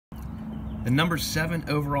The number 7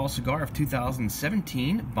 overall cigar of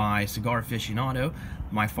 2017 by Cigar Aficionado.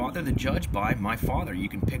 My Father the Judge by My Father. You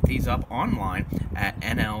can pick these up online at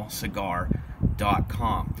nlcigar.com.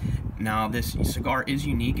 Now, this cigar is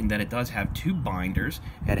unique in that it does have two binders.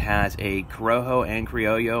 It has a Corojo and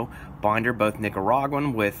Criollo binder, both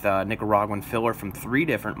Nicaraguan, with Nicaraguan filler from 3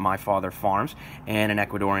 different My Father farms, and an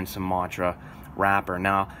Ecuadorian Sumatra wrapper.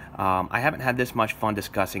 Now, I haven't had this much fun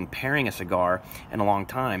discussing pairing a cigar in a long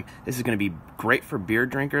time. This is going to be great for beer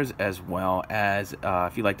drinkers, as well as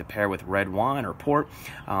if you like to pair with red wine or port.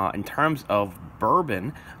 In terms of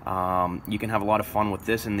bourbon, you can have a lot of fun with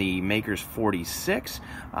this in the Maker's 46,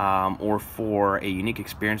 or for a unique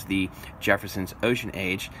experience, the Jefferson's Ocean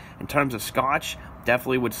Age. In terms of scotch,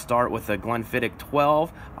 definitely would start with a Glenfiddich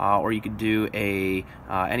 12, or you could do a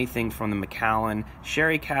anything from the Macallan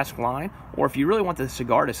Sherry Cask line, or if you really want the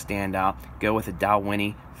cigar to stand out, go with a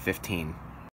Dalwhinnie 15.